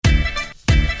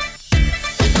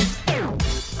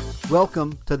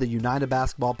Welcome to the United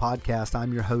Basketball Podcast.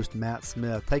 I'm your host, Matt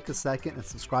Smith. Take a second and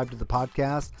subscribe to the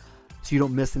podcast so you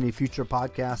don't miss any future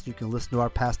podcasts. You can listen to our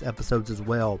past episodes as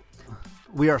well.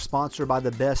 We are sponsored by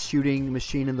the best shooting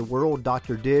machine in the world,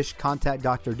 Dr. Dish. Contact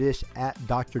Dr. Dish at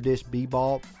Dr. Dish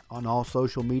B-Ball on all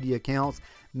social media accounts.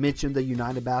 Mention the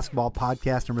United Basketball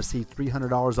Podcast and receive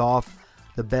 $300 off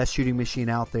the best shooting machine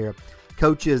out there.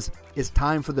 Coaches, it's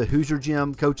time for the Hoosier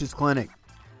Gym Coaches Clinic.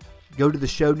 Go to the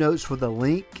show notes for the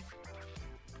link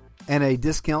and a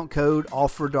discount code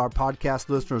offered to our podcast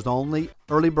listeners only.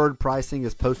 Early bird pricing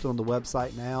is posted on the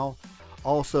website now.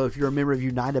 Also, if you're a member of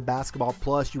United Basketball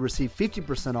Plus, you receive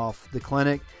 50% off the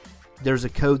clinic. There's a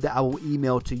code that I will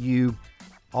email to you,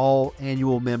 all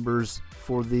annual members,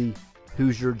 for the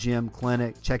Hoosier Gym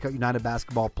Clinic. Check out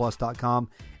UnitedBasketballPlus.com.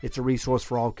 It's a resource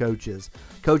for all coaches.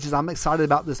 Coaches, I'm excited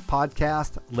about this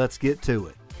podcast. Let's get to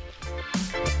it.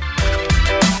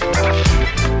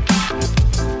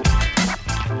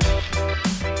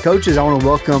 Coaches, I want to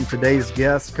welcome today's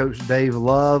guest, Coach Dave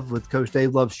Love with Coach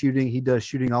Dave Love Shooting. He does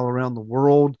shooting all around the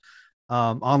world,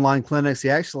 online clinics. He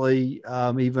actually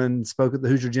even spoke at the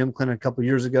Hoosier Gym Clinic a couple of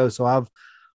years ago. So I've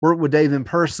worked with Dave in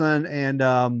person,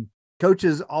 and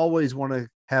coaches always want to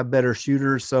have better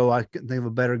shooters. So I couldn't think of a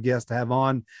better guest to have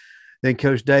on than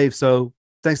Coach Dave. So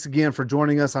thanks again for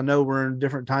joining us. I know we're in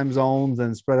different time zones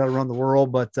and spread out around the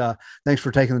world, but thanks for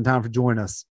taking the time to join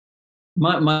us.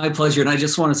 My pleasure. And I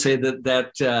just want to say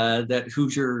that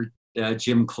Hoosier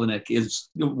Gym Clinic is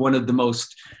one of the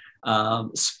most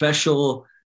special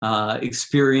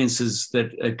experiences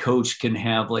that a coach can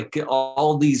have. Like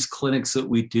all these clinics that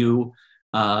we do,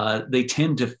 they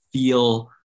tend to feel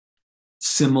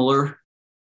similar,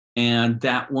 and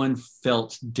that one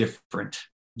felt different.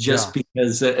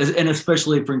 Because, and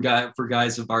especially for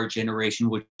guys of our generation,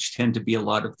 which tend to be a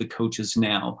lot of the coaches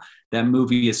now, that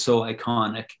movie is so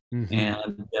iconic.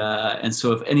 Mm-hmm. And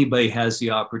so if anybody has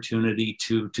the opportunity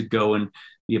to go and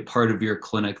be a part of your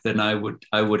clinic, then I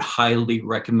would highly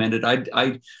recommend it.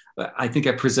 I think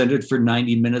I presented for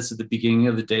 90 minutes at the beginning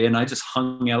of the day, and I just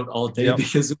hung out all day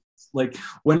because it's like,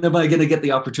 when am I going to get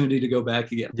the opportunity to go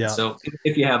back again? Yeah. So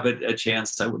if you have a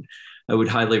chance, I would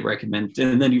highly recommend.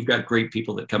 And then you've got great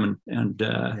people that come and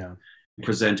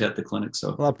present at the clinic.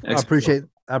 So I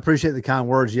appreciate the kind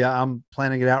words. Yeah, I'm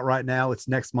planning it out right now. It's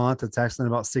next month. It's actually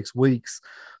in about 6 weeks.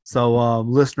 So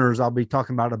listeners, I'll be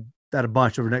talking about that a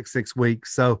bunch over the next 6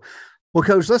 weeks. So, well,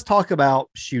 Coach, let's talk about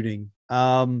shooting.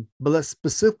 But let's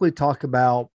specifically talk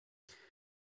about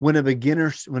when a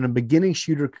beginning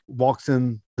shooter walks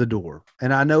in the door.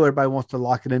 And I know everybody wants to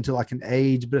lock it into like an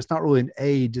age, but it's not really an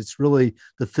age. It's really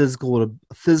the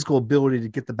physical ability to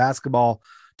get the basketball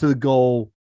to the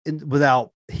goal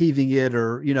without heaving it,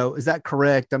 or, is that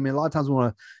correct? I mean, a lot of times we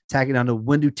want to tack it down to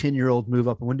when do 10-year-olds move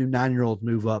up and when do 9-year-olds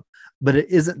move up, but it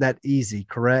isn't that easy,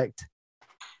 correct?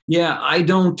 Yeah, I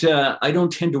don't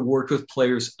tend to work with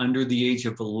players under the age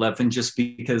of 11 just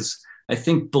because I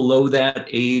think below that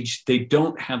age, they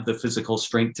don't have the physical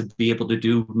strength to be able to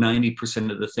do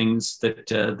 90% of the things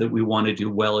that we want to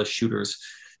do well as shooters,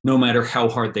 no matter how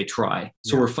hard they try.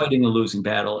 So we're fighting a losing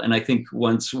battle. And I think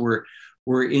once we're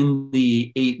in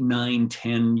the 8, 9,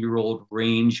 10-year-old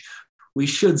range, we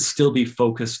should still be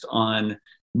focused on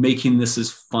making this as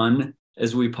fun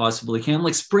as we possibly can,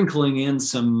 like sprinkling in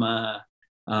some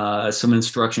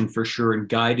instruction for sure and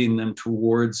guiding them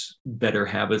towards better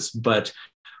habits, but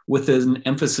with an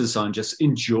emphasis on just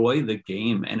enjoy the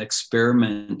game and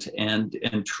experiment and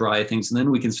try things. And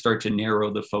then we can start to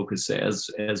narrow the focus as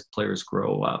players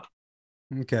grow up.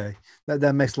 Okay.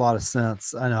 That makes a lot of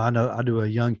sense. I know I do a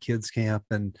young kids camp,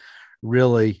 and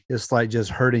really it's like just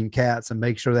herding cats and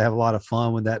make sure they have a lot of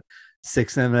fun with that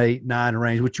 6, 7, 8, 9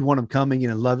 range, which you want them coming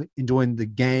in and enjoying the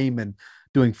game and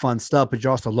doing fun stuff, but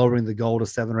you're also lowering the goal to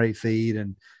 7 or 8 feet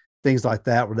and things like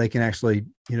that, where they can actually,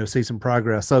 see some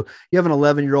progress. So you have an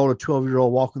 11-year-old or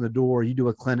 12-year-old walk in the door, you do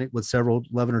a clinic with several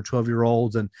 11 or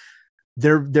 12-year-olds, and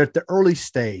they're at the early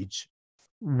stage.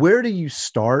 Where do you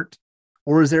start?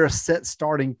 Or is there a set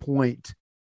starting point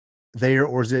there,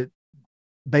 or is it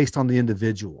based on the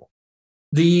individual?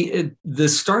 The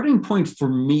starting point for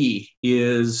me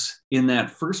is in that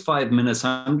first 5 minutes.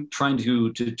 I'm trying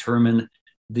to determine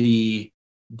the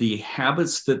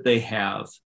habits that they have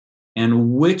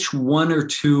and which 1 or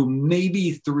 2,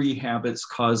 maybe 3 habits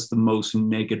cause the most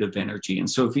negative energy. And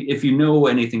so if you know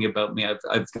anything about me,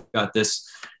 I've got this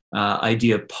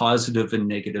idea of positive and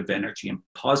negative energy. And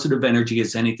positive energy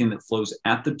is anything that flows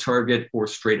at the target or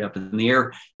straight up in the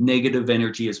air. Negative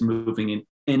energy is moving in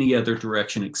any other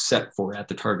direction except for at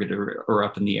the target or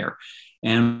up in the air.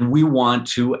 And we want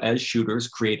to, as shooters,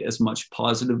 create as much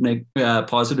positive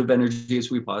energy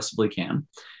as we possibly can.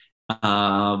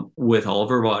 with all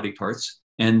of our body parts,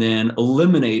 and then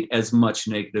eliminate as much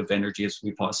negative energy as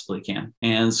we possibly can.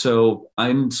 And so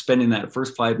I'm spending that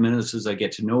first 5 minutes as I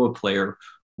get to know a player,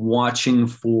 watching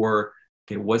for,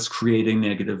 okay, what's creating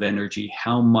negative energy,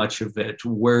 how much of it,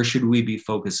 where should we be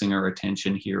focusing our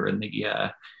attention here in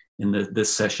the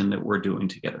session that we're doing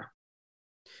together.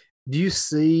 Do you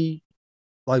see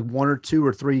like one or two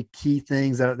or three key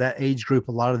things that age group,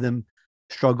 a lot of them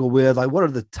struggle with? Like, what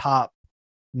are the top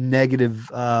negative,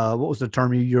 what was the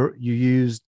term you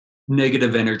used?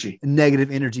 Negative energy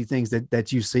Things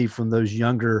that you see from those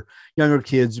younger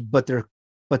kids, but they're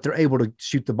able to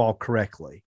shoot the ball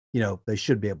correctly. They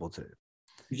should be able to.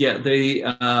 Yeah,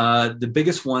 the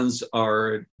biggest ones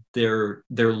are their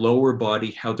lower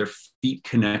body, how their feet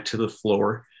connect to the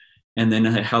floor, and then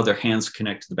how their hands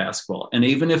connect to the basketball. And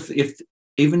even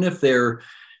if they're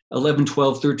 11,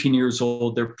 12, 13 years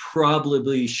old, they're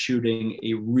probably shooting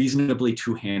a reasonably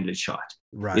two-handed shot.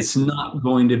 Right. It's not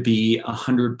going to be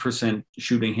 100%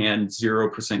 shooting hand,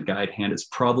 0% guide hand. It's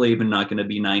probably even not going to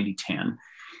be 90-10.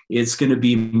 It's going to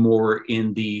be more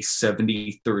in the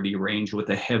 70-30 range with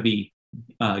a heavy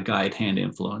guide hand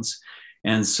influence.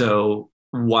 And so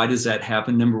why does that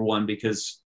happen? Number one,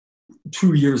 because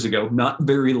 2 years ago, not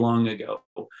very long ago,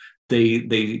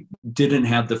 they didn't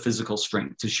have the physical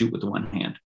strength to shoot with one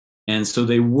hand. And so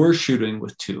they were shooting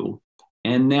with two.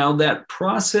 And now that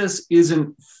process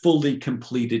isn't fully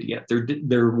completed yet.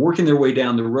 They're working their way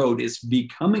down the road. It's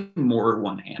becoming more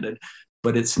one-handed,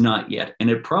 but it's not yet. And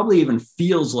it probably even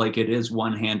feels like it is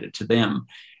one-handed to them.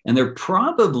 And they're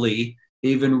probably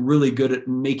even really good at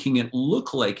making it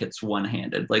look like it's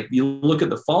one-handed. Like you look at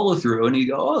the follow-through and you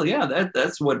go, oh yeah,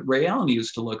 that's what Ray Allen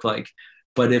used to look like.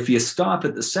 But if you stop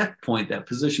at the set point, that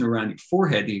position around your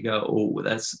forehead, you go, oh,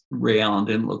 that's Ray Allen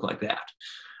didn't look like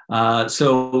that.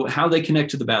 So how they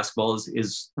connect to the basketball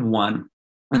is one,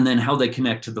 and then how they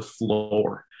connect to the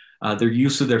floor. Their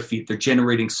use of their feet. They're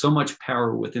generating so much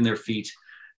power within their feet.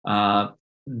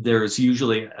 There's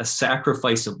usually a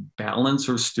sacrifice of balance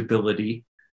or stability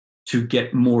to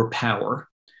get more power.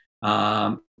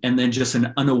 And then just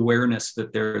an unawareness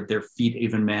that their feet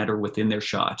even matter within their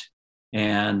shot.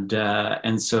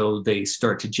 And so they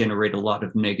start to generate a lot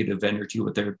of negative energy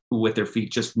with their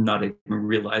feet, just not even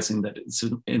realizing that it's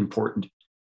important.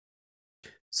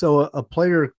 So a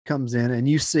player comes in and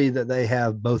you see that they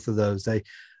have both of those. They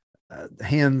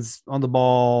hands on the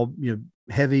ball,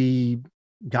 heavy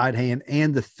guide hand,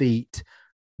 and the feet.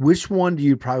 Which one do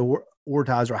you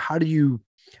prioritize, or how do you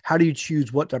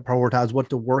choose what to prioritize, what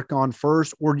to work on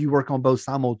first, or do you work on both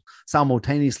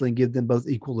simultaneously and give them both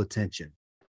equal attention?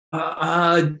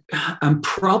 I'm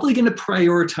probably going to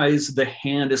prioritize the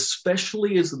hand,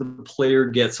 especially as the player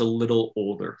gets a little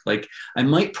older. Like I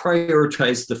might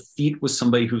prioritize the feet with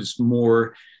somebody who's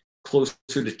more closer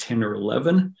to 10 or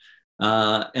 11.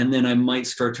 And then I might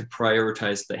start to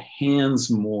prioritize the hands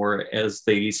more as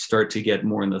they start to get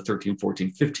more in the 13,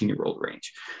 14, 15-year-old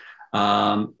range.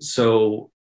 So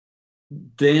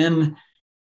then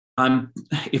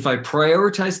if I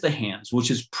prioritize the hands, which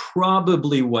is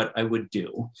probably what I would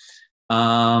do,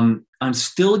 I'm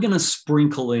still going to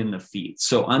sprinkle in the feet.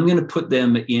 So I'm going to put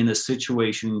them in a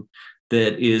situation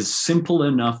that is simple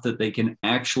enough that they can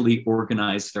actually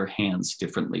organize their hands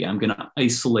differently. I'm going to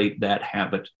isolate that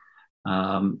habit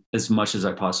as much as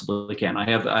I possibly can. I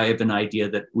have an idea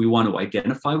that we want to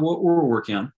identify what we're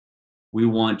working on. We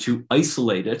want to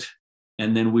isolate it,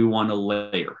 and then we want to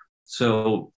layer.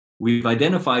 So we've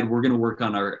identified we're going to work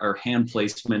on our hand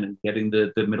placement and getting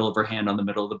the middle of our hand on the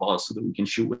middle of the ball so that we can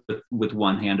shoot with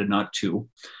one hand and not two.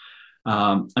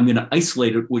 I'm going to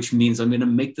isolate it, which means I'm going to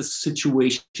make the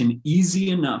situation easy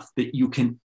enough that you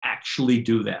can actually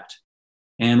do that.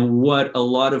 And what a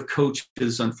lot of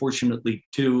coaches unfortunately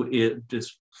do is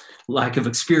this lack of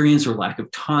experience or lack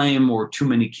of time or too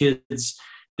many kids.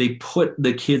 They put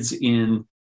the kids in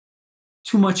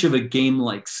too much of a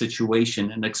game-like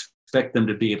situation and expect them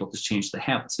to be able to change the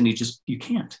habits. And you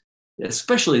can't,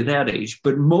 especially at that age,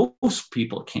 but most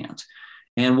people can't.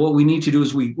 And what we need to do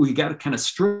is we got to kind of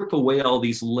strip away all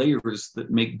these layers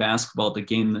that make basketball the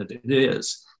game that it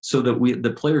is, so that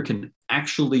the player can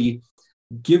actually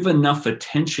give enough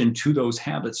attention to those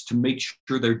habits to make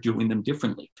sure they're doing them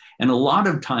differently. And a lot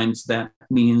of times that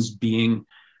means being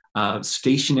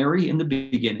stationary in the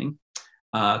beginning,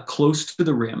 close to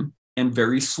the rim, and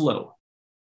very slow.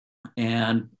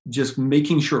 And just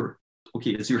making sure,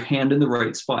 okay, is your hand in the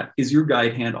right spot? Is your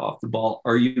guide hand off the ball?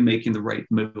 Are you making the right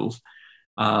move?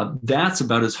 That's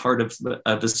about as hard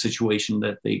of a situation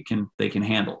that they can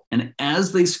handle. And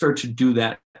as they start to do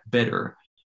that better,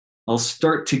 I'll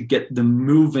start to get them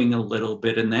moving a little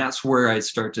bit. And that's where I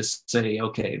start to say,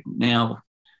 okay, now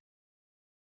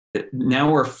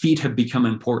our feet have become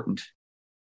important.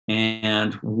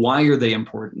 And why are they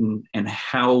important? And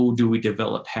how do we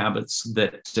develop habits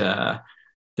that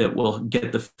will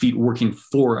get the feet working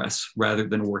for us rather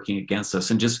than working against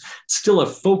us? And just still a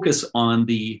focus on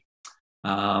the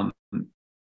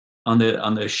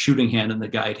shooting hand and the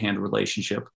guide hand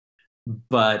relationship,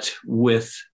 but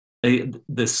with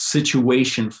the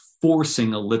situation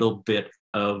forcing a little bit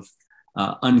of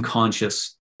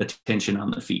unconscious attention on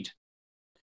the feet.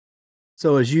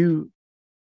 So as you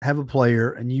have a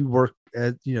player and you work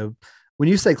at, when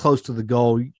you say close to the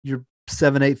goal, you're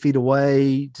 7-8 feet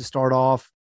away to start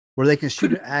off, where they can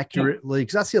shoot it accurately.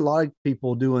 Because I see a lot of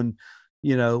people doing,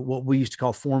 what we used to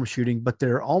call form shooting, but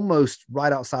they're almost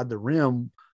right outside the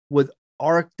rim with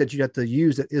arc that you have to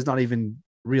use that is not even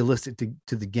realistic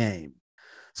to the game.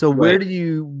 So where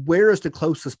is the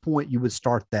closest point you would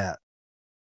start that?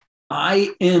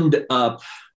 I end up,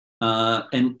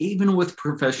 and even with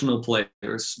professional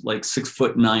players like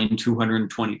 6'9",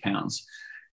 220 pounds,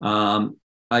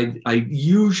 I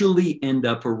usually end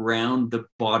up around the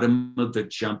bottom of the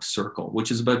jump circle, which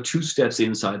is about 2 steps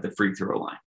inside the free throw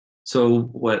line. So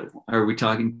what are we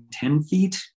talking? 10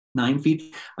 feet, 9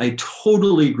 feet? I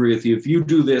totally agree with you. If you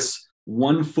do this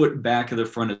 1 foot back of the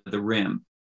front of the rim,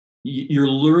 you're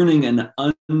learning an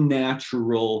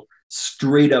unnatural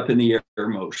straight up in the air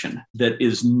motion that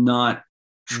is not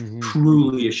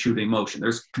truly a shooting motion.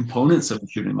 There's components of a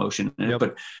shooting motion in it,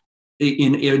 but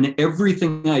in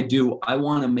everything I do, I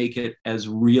want to make it as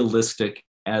realistic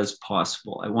as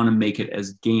possible. I want to make it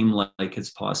as game-like as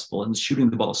possible. And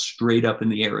shooting the ball straight up in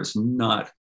the air is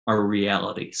not our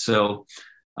reality. So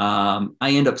I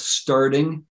end up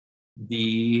starting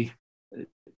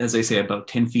as I say, about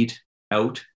 10 feet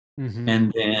out.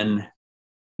 And then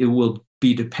it will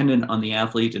be dependent on the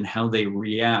athlete and how they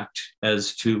react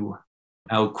as to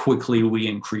how quickly we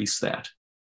increase that.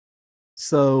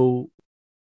 So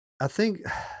I think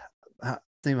how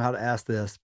to ask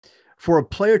this. For a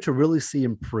player to really see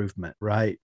improvement,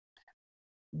 right?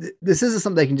 This isn't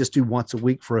something they can just do once a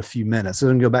week for a few minutes. So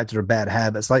they can go back to their bad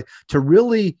habits. Like, to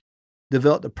really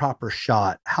develop the proper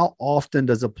shot, how often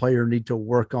does a player need to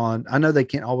work on? I know they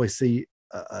can't always see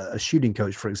a shooting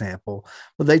coach, for example,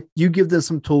 but you give them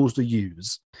some tools to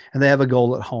use, and they have a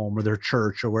goal at home or their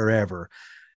church or wherever.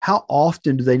 How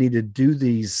often do they need to do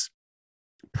these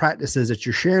practices that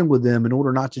you're sharing with them in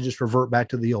order not to just revert back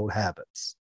to the old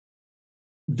habits?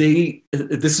 This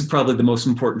is probably the most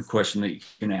important question that you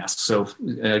can ask. So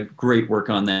great work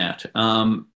on that.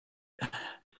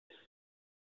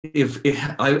 If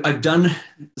I've done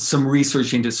some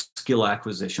research into skill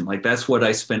acquisition, like that's what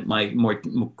I spent my more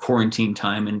quarantine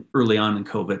time and early on in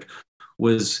COVID,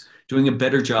 was doing a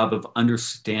better job of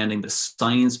understanding the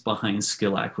science behind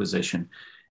skill acquisition.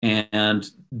 And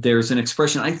there's an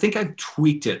expression, I think I've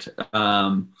tweaked it.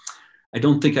 I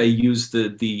don't think I use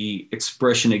the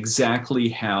expression exactly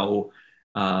how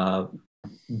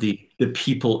the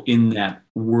people in that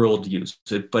world use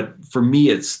it, but for me,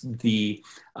 it's the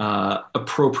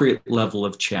appropriate level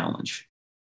of challenge.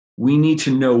 We need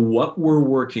to know what we're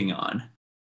working on,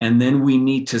 and then we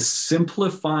need to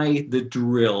simplify the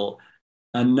drill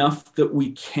enough that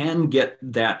we can get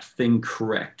that thing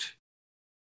correct.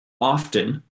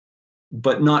 Often,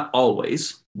 but not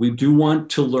always. We do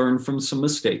want to learn from some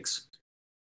mistakes,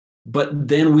 but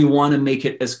then we want to make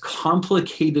it as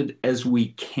complicated as we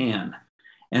can.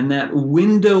 And that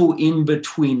window in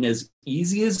between, as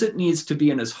easy as it needs to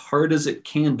be and as hard as it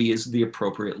can be, is the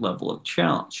appropriate level of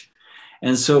challenge.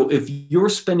 And so if you're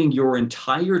spending your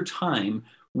entire time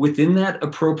within that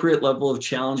appropriate level of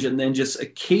challenge and then just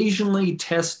occasionally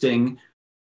testing,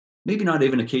 maybe not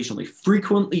even occasionally,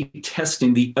 frequently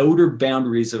testing the outer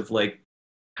boundaries of like,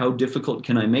 how difficult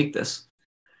can I make this?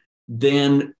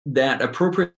 Then that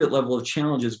appropriate level of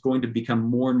challenge is going to become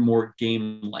more and more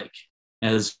game-like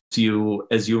as you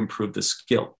improve the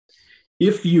skill.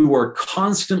 If you are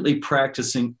constantly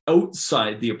practicing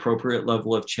outside the appropriate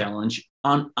level of challenge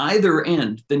on either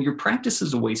end, then your practice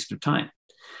is a waste of time.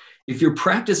 If you're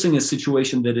practicing a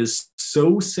situation that is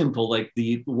so simple, like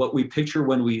what we picture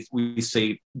when we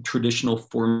say traditional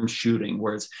form shooting,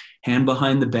 where it's hand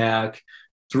behind the back,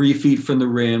 3 feet from the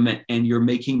rim, and you're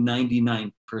making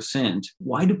 99%.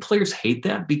 Why do players hate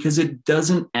that? Because it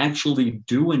doesn't actually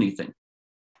do anything.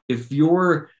 If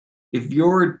you're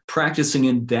practicing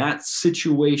in that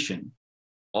situation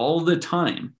all the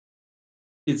time,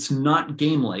 it's not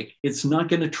game-like. It's not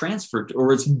going to transfer,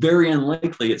 or it's very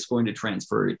unlikely it's going to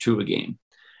transfer to a game.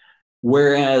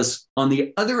 Whereas on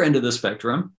the other end of the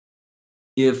spectrum,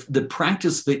 if the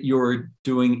practice that you're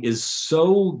doing is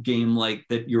so game-like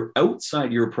that you're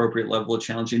outside your appropriate level of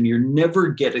challenge and you're never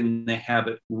getting the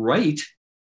habit right,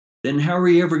 then how are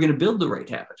you ever going to build the right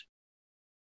habit?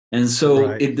 And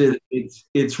so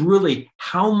it's really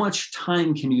how much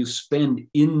time can you spend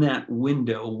in that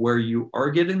window where you are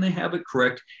getting the habit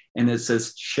correct and it's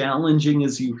as challenging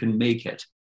as you can make it.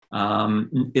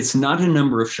 It's not a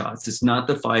number of shots. It's not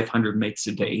the 500 makes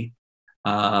a day.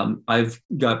 I've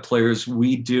got players,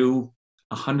 we do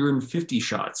 150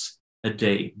 shots a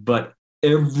day, but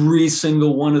every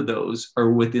single one of those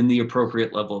are within the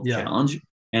appropriate level of challenge,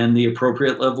 and the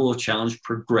appropriate level of challenge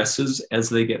progresses as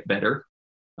they get better.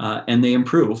 And they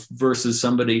improve versus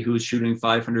somebody who's shooting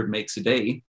 500 makes a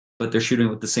day, but they're shooting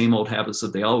with the same old habits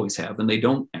that they always have, and they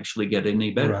don't actually get any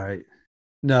better. Right.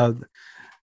 No,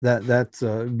 that's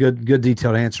a good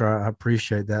detailed answer. I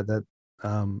appreciate that. That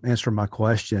answered my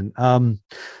question.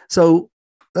 So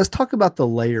let's talk about the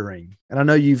layering. And I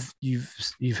know you've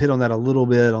hit on that a little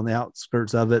bit on the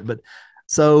outskirts of it, but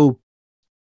so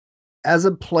as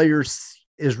a player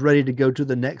is ready to go to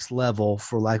the next level,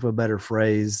 for lack of a better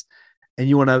phrase, and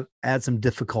you want to add some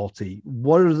difficulty,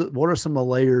 what are some of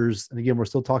the layers? And again, we're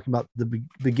still talking about the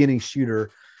beginning shooter,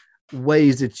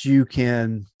 ways that you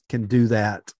can do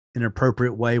that in an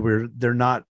appropriate way where they're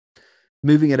not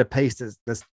moving at a pace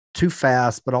that's too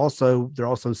fast, but also they're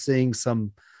also seeing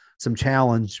some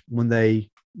challenge when they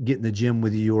get in the gym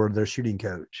with you or their shooting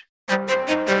coach.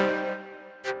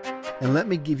 And let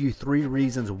me give you 3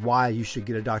 reasons why you should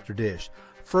get a Dr. Dish.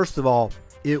 First of all,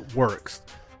 it works.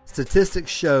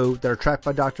 Statistics show that are tracked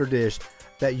by Dr. Dish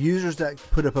that users that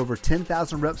put up over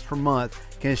 10,000 reps per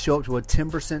month can show up to a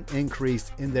 10%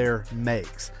 increase in their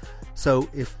makes. So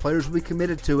if players will be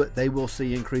committed to it, they will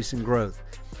see increase in growth.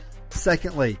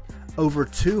 Secondly, over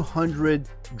 200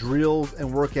 drills and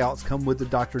workouts come with the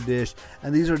Dr. Dish,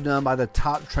 and these are done by the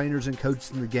top trainers and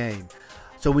coaches in the game.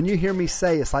 So when you hear me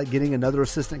say it's like getting another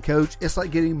assistant coach, it's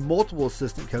like getting multiple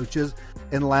assistant coaches.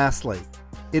 And lastly,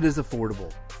 it is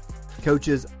affordable.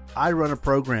 Coaches, I run a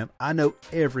program. I know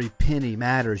every penny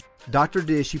matters. Dr.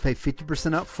 Dish, you pay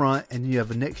 50% up front, and you have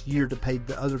the next year to pay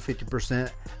the other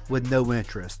 50% with no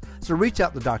interest. So reach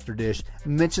out to Dr. Dish,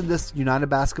 mention this United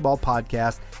Basketball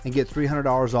podcast, and get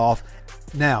 $300 off.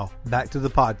 Now, back to the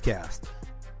podcast.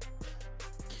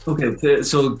 Okay,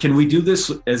 so can we do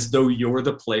this as though you're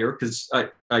the player? Because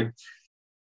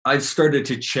I've started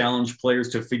to challenge players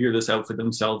to figure this out for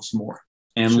themselves more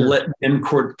and let them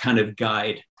kind of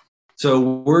guide. So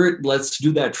let's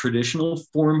do that traditional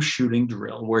form shooting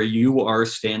drill where you are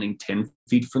standing 10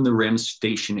 feet from the rim,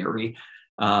 stationary,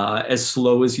 as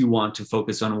slow as you want to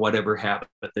focus on whatever habit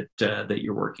that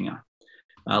you're working on.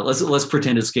 Let's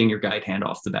pretend it's getting your guide hand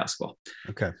off the basketball.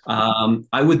 Okay.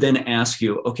 I would then ask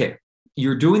you, okay,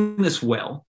 you're doing this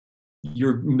well.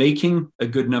 You're making a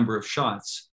good number of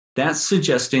shots. That's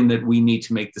suggesting that we need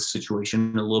to make the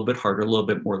situation a little bit harder, a little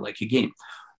bit more like a game.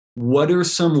 What are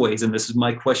some ways, and this is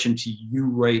my question to you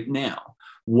right now,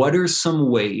 what's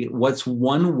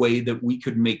one way that we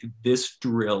could make this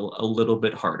drill a little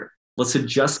bit harder? Let's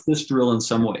adjust this drill in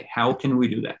some way. How can we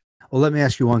do that? Well, let me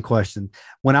ask you one question.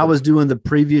 When I was doing the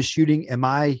previous shooting, am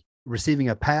I receiving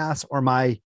a pass or am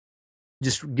I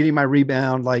just getting my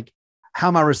rebound? Like, how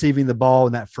am I receiving the ball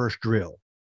in that first drill?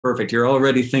 Perfect. You're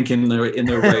already thinking in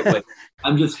the right way.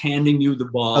 I'm just handing you the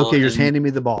ball. Okay, you're just handing me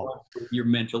the ball. Your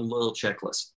mental little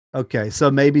checklist. Okay, so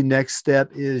maybe next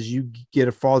step is you get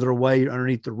it farther away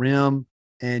underneath the rim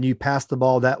and you pass the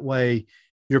ball that way.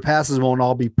 Your passes won't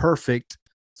all be perfect,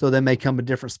 so they may come in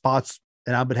different spots,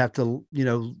 and I would have to,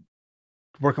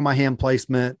 work on my hand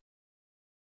placement,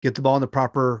 get the ball in the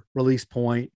proper release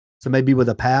point. So maybe with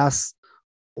a pass,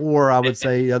 or I would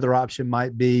say the other option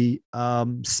might be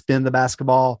spin the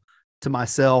basketball to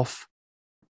myself.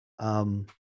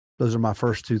 Those are my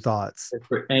first 2 thoughts.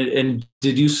 And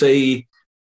did you say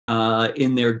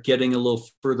in there getting a little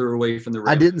further away from the rim?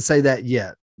 I didn't say that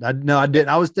yet. No, I didn't.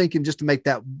 I was thinking just to make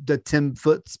the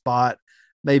 10-foot spot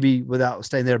maybe without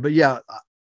staying there. But yeah,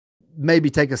 maybe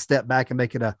take a step back and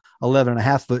make it a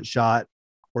 11.5-foot shot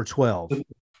or 12.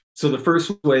 So the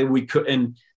first way we could,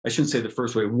 and I shouldn't say the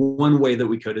first way, one way that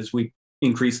we could is we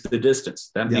increase the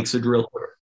distance. That makes a drill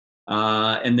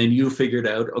harder. And then you figured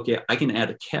out, okay, I can add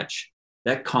a catch.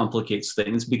 That complicates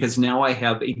things because now I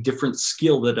have a different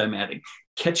skill that I'm adding.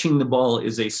 Catching the ball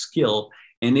is a skill,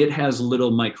 and it has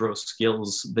little micro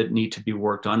skills that need to be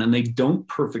worked on, and they don't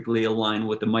perfectly align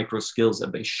with the micro skills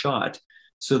of a shot.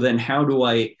 So then how do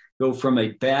I go from a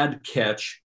bad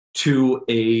catch to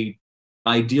a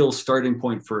ideal starting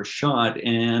point for a shot,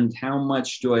 and how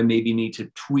much do I maybe need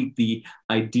to tweak the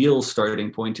ideal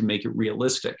starting point to make it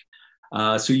realistic?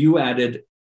 So you added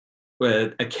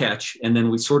a catch, and then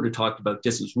we sort of talked about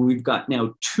distance. We've got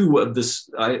now two of this.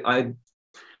 I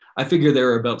figure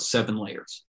there are about 7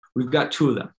 layers. We've got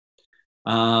 2 of them.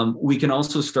 We can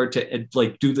also start to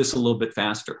do this a little bit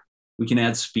faster. We can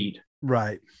add speed.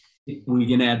 Right. We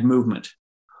can add movement.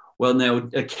 Well, now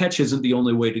a catch isn't the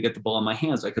only way to get the ball in my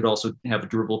hands. I could also have a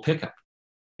dribble pickup.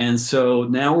 And so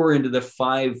now we're into the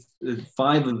five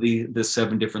of the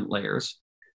 7 different layers.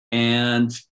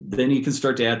 And then you can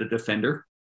start to add a defender.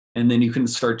 And then you can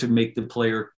start to make the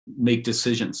player make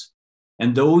decisions.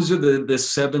 And those are the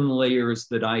 7 layers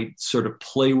that I sort of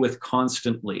play with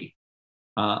constantly.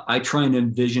 I try and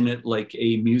envision it like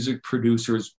a music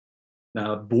producer's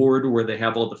board where they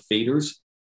have all the faders.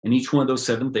 And each one of those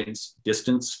 7 things,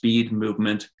 distance, speed,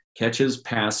 movement, catches,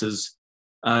 passes,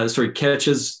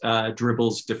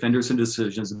 dribbles, defenders, and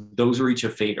decisions, those are each a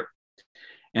fader.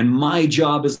 And my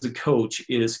job as the coach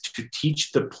is to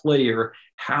teach the player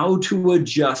how to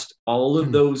adjust all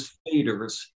of those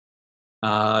faders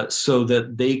so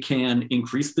that they can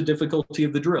increase the difficulty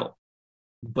of the drill,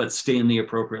 but stay in the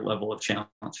appropriate level of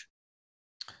challenge.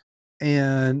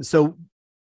 And so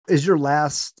is your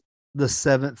the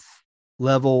 7th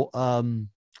level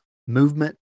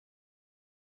movement?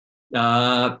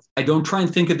 I don't try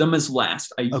and think of them as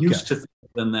last. I used to think of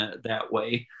them that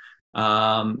way.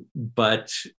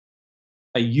 But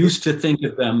I used to think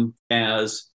of them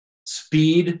as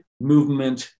speed,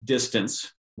 movement,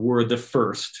 distance were the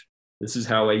first. This is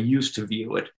how I used to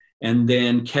view it. And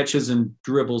then catches and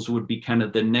dribbles would be kind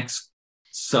of the next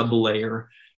sub layer,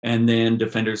 and then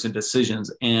defenders and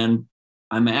decisions. And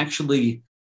I'm actually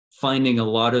finding a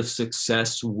lot of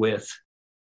success with,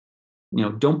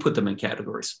 don't put them in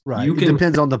categories. Right. It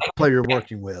depends on the player you're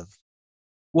working with.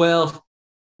 Well,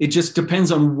 it just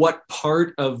depends on what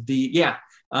part of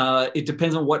it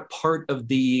depends on what part of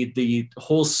the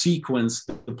whole sequence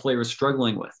that the player is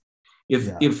struggling with.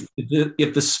 If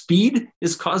the speed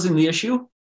is causing the issue,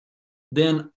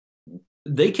 then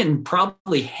they can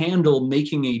probably handle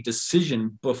making a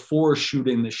decision before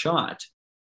shooting the shot.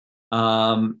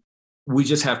 We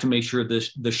just have to make sure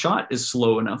the shot is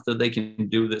slow enough that they can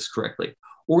do this correctly,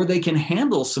 or they can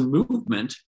handle some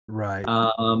movement right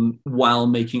while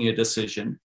making a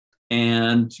decision.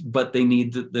 But they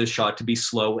need the shot to be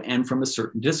slow and from a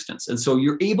certain distance. And so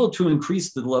you're able to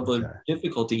increase the level of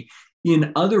difficulty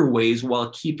in other ways while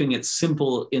keeping it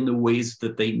simple in the ways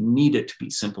that they need it to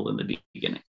be simple in the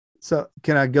beginning. So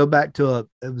can I go back to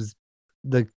it was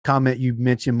the comment you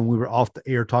mentioned when we were off the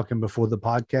air talking before the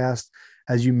podcast,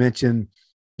 as you mentioned,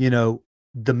 the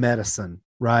medicine,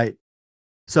 right?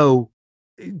 So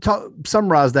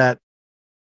summarize that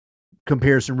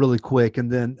comparison really quick,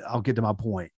 and then I'll get to my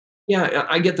point. Yeah,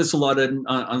 I get this a lot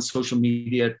on social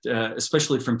media,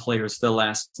 especially from players. They'll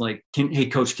ask, like, hey,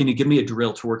 coach, can you give me a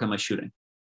drill to work on my shooting?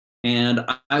 And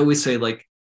I always say, like,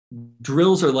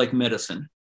 drills are like medicine.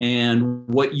 And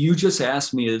what you just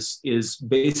asked me is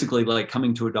basically like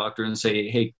coming to a doctor and say,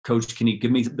 hey, coach, can you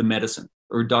give me the medicine?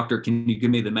 Or doctor, can you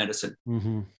give me the medicine?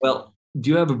 Mm-hmm. Well,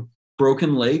 do you have a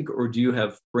broken leg or do you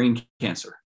have brain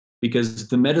cancer? Because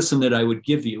the medicine that I would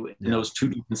give you in those 2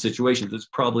 different situations is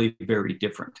probably very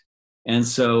different. And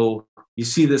so you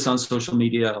see this on social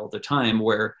media all the time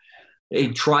where, hey,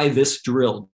 try this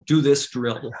drill, do this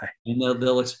drill, and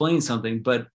they'll explain something,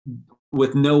 but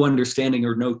with no understanding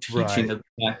or no teaching of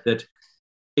the fact that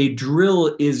a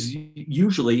drill is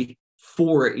usually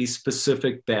for a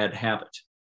specific bad habit.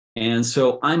 And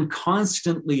so I'm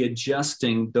constantly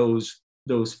adjusting those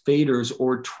faders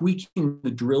or tweaking the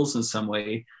drills in some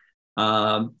way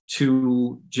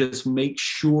to just make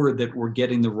sure that we're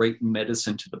getting the right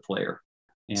medicine to the player.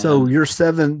 And so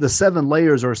the 7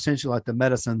 layers are essentially like the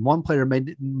medicine. One player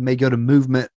may go to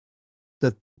movement,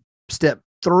 the step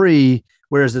 3,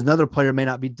 whereas another player may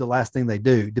not be the last thing they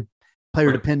do.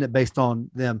 Player dependent based on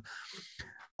them.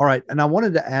 All right. And I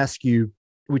wanted to ask you,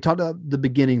 we talked about the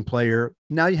beginning player.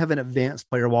 Now you have an advanced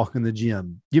player walking the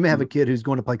gym. You may have a kid who's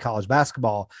going to play college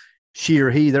basketball. She or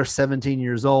he, they're 17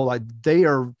 years old. Like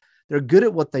they're good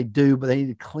at what they do, but they need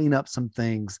to clean up some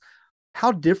things.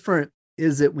 How different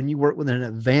is it when you work with an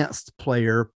advanced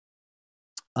player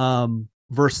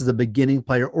versus a beginning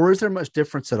player, or is there much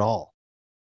difference at all?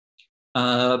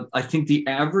 I think the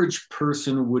average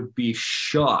person would be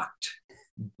shocked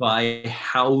by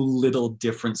how little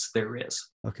difference there is.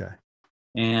 Okay.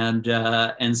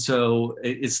 And so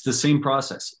it's the same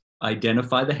process.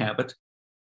 Identify the habit,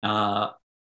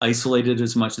 isolate it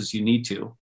as much as you need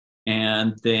to,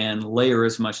 and then layer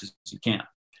as much as you can.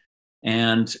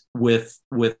 And with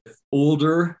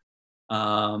older,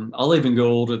 I'll even go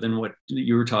older than what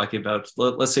you were talking about.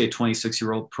 Let's say a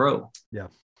 26-year-old pro. Yeah.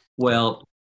 Well,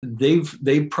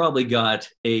 they've probably got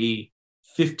a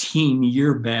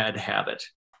 15-year bad habit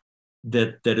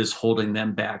that is holding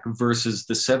them back versus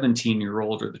the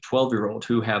 17-year-old or the 12-year-old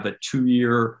who have a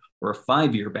 2-year or a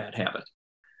 5-year bad habit.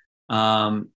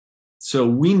 So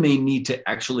we may need to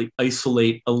actually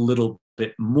isolate a little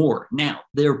bit more. Now,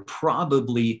 they're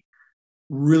probably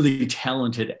really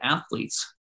talented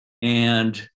athletes,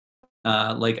 and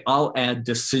like I'll add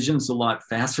decisions a lot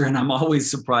faster, and I'm always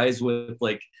surprised with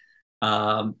like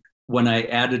when I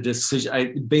add a decision,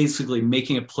 I basically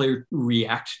making a player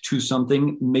react to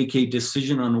something, make a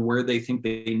decision on where they think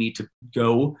they need to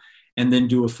go, and then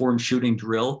do a form shooting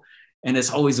drill. And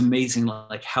it's always amazing,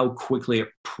 like how quickly a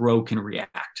pro can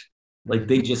react. Like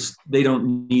they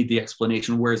don't need the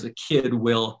explanation. Whereas a kid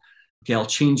will, okay,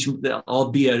 I'll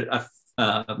be a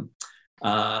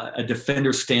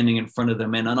defender standing in front of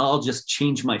them, and I'll just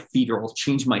change my feet or I'll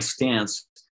change my stance,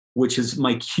 which is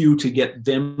my cue to get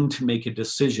them to make a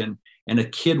decision. And a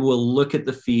kid will look at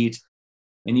the feet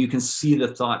and you can see the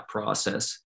thought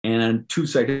process. And 2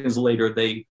 seconds later,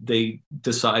 they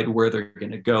decide where they're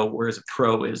going to go. Whereas a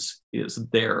pro is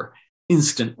there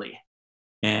instantly.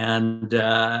 And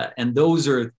those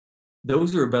are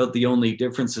about the only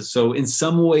differences. So in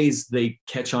some ways they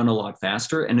catch on a lot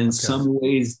faster. And in some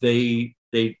ways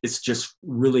it's just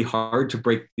really hard to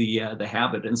break the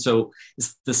habit. And so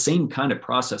it's the same kind of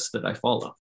process that I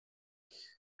follow.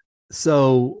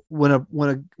 So when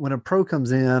a pro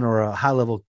comes in or a high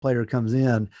level player comes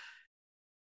in,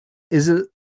 is it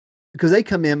because they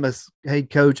come in as, hey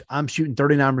coach, I'm shooting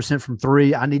 39% from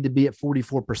 3. I need to be at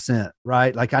 44%,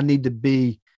 right? Like I need to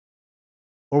be,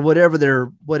 or whatever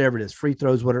it is, free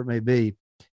throws, whatever it may be.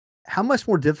 How much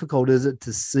more difficult is it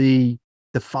to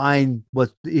define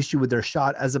what's the issue with their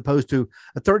shot, as opposed to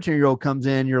a 13-year-old comes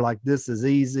in, you're like, this is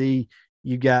easy.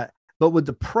 But with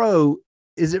the pro,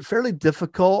 is it fairly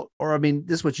difficult? Or, I mean,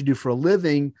 this is what you do for a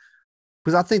living.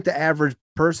 Because I think the average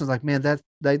person's like, man,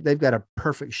 they've got a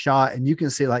perfect shot. And you can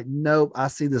see like, nope, I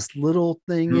see this little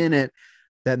thing in it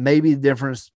that may be the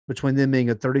difference between them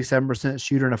being a 37%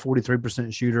 shooter and a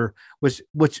 43% shooter, which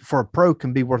for a pro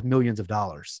can be worth millions of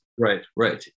dollars. Right.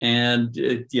 And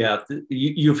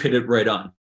you've hit it right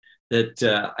on.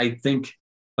 That I think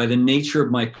by the nature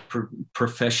of my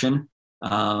profession,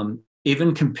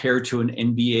 even compared to an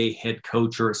NBA head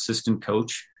coach or assistant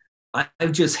coach,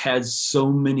 I've just had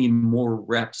so many more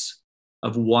reps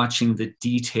of watching the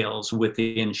details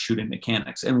within shooting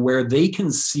mechanics, and where they can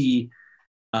see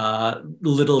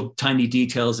little tiny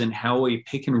details in how a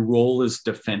pick and roll is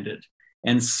defended,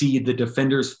 and see the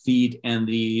defender's feet and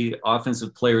the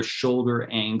offensive player's shoulder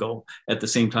angle at the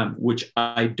same time, which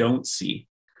I don't see.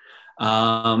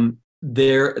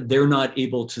 They're not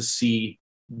able to see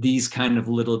these kind of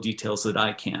little details that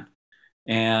I can.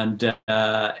 And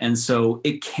so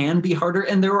it can be harder.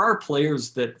 And there are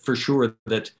players that for sure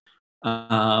that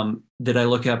I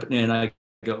look up and I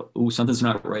go, ooh, something's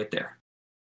not right there.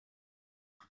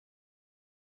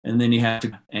 And then you have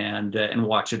to and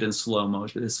watch it in slow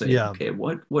motion to say, okay,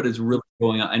 what is really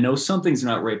going on? I know something's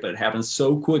not right, but it happens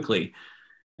so quickly.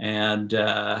 And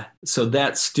so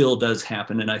that still does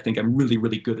happen. And I think I'm really,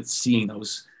 really good at seeing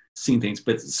things,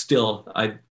 but still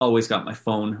I've always got my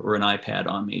phone or an iPad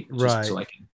on me just so I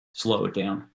can slow it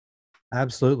down.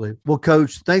 Absolutely. Well,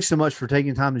 Coach, thanks so much for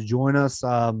taking time to join us.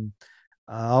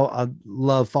 I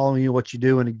love following you, what you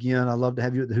do. And again, I'd love to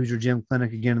have you at the Hoosier Gym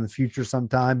Clinic again in the future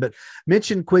sometime, but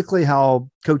mention quickly how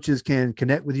coaches can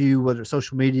connect with you, whether it's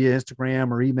social media,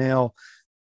 Instagram or email,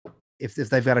 if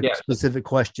they've got a specific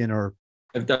question. Or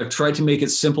I've tried to make it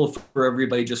simple for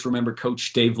everybody. Just remember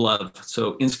Coach Dave Love.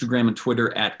 So Instagram and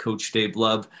Twitter at Coach Dave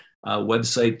Love.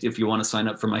 Website, if you want to sign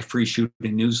up for my free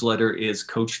shooting newsletter, is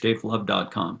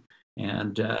coachdavelove.com.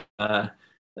 And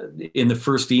in the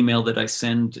first email that I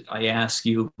send, I ask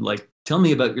you, like, tell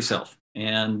me about yourself.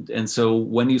 And so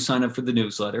when you sign up for the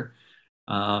newsletter,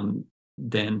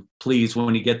 then please,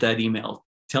 when you get that email,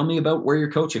 tell me about where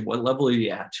you're coaching. What level are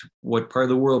you at? What part of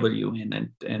the world are you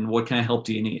in? And what kind of help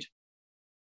do you need?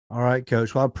 All right,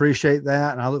 Coach. Well, I appreciate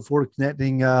that. And I look forward to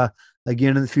connecting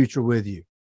again in the future with you.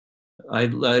 I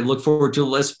look forward to,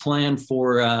 let's plan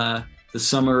for the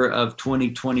summer of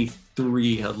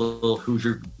 2023, a little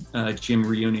Hoosier Gym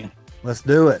reunion. Let's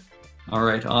do it. All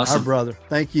right. Awesome. Our brother.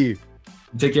 Thank you.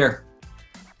 Take care.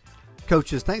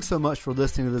 Coaches, thanks so much for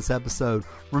listening to this episode.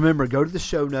 Remember, go to the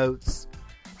show notes,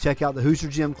 check out the Hoosier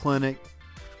Gym Clinic,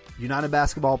 United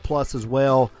Basketball Plus as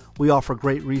well. We offer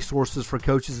great resources for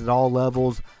coaches at all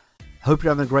levels. Hope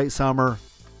you're having a great summer,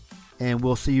 and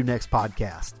we'll see you next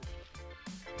podcast.